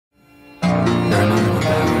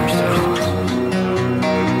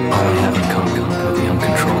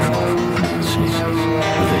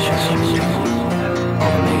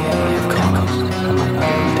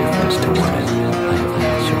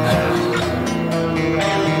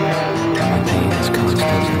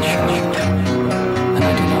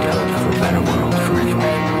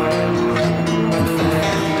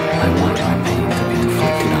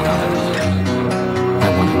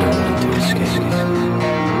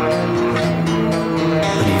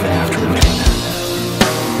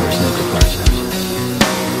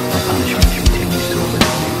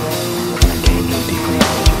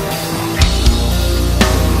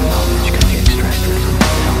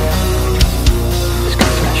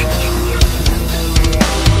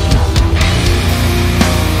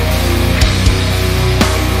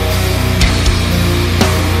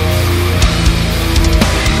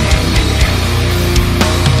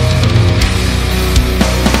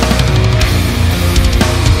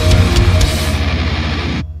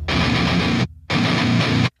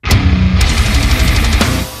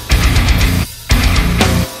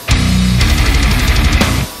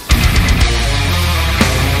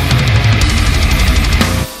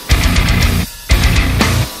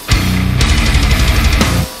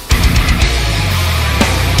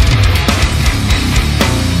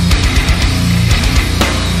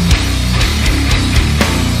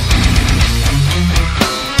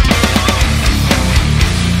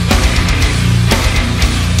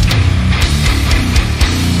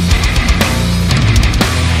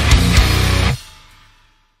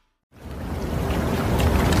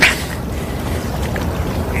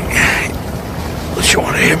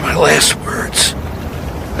I hear my last words?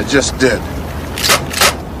 I just did.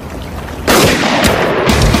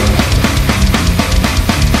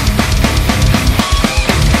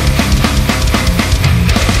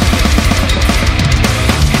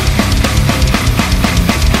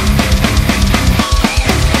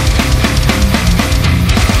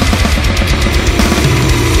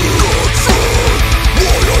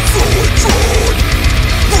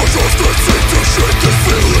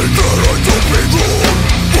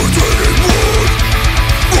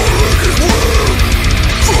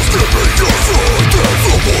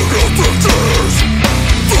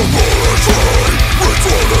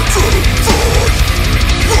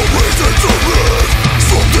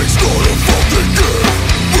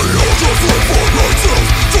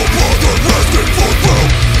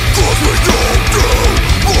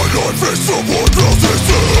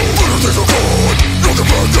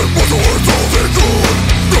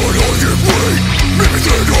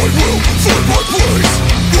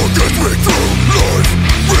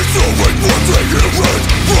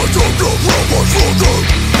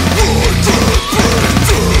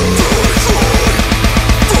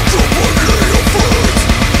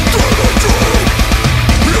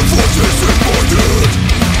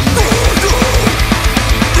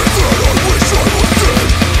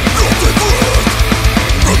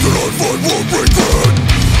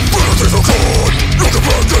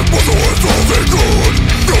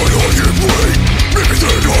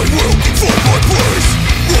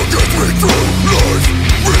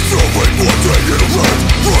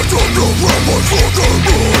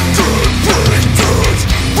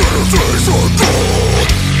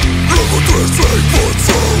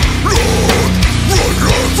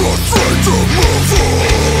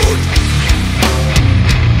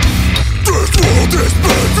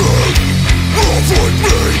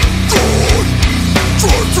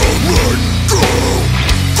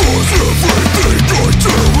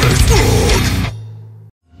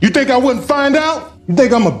 You think I wouldn't find out? You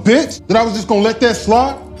think I'm a bitch? That I was just gonna let that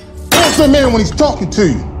slide? Answer a man when he's talking to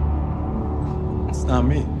you. It's not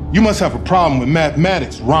me. You must have a problem with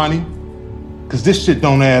mathematics, Ronnie. Cause this shit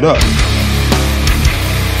don't add up.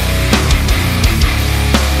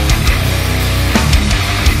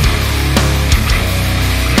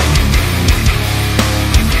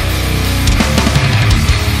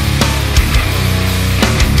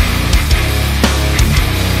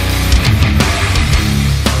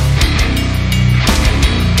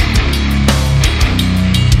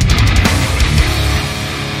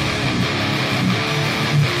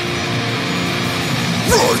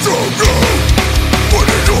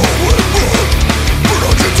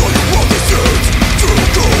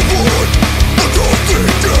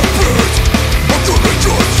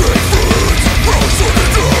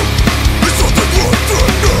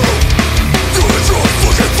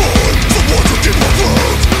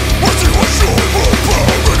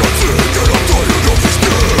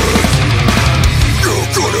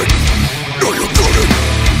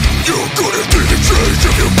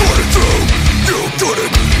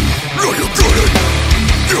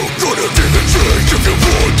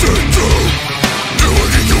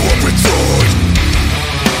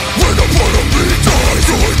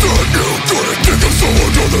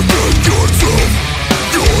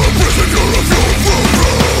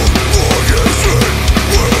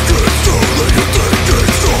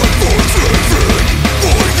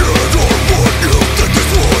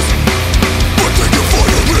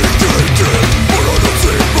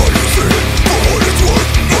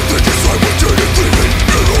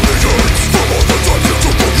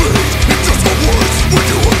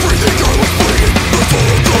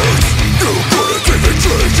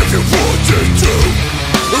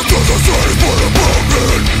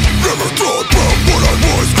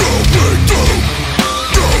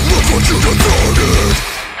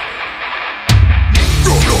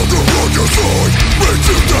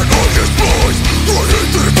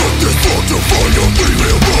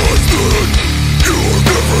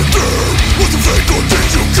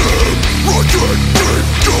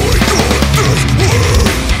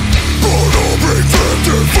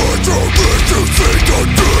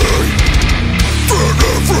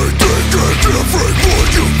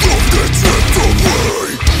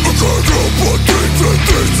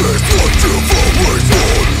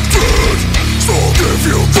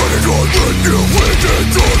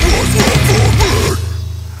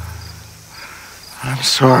 I'm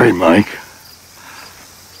sorry, Mike.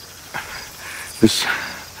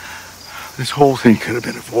 This whole thing could have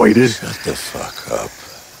been avoided. Shut the fuck up.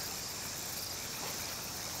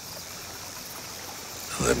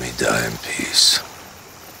 Let me die in peace.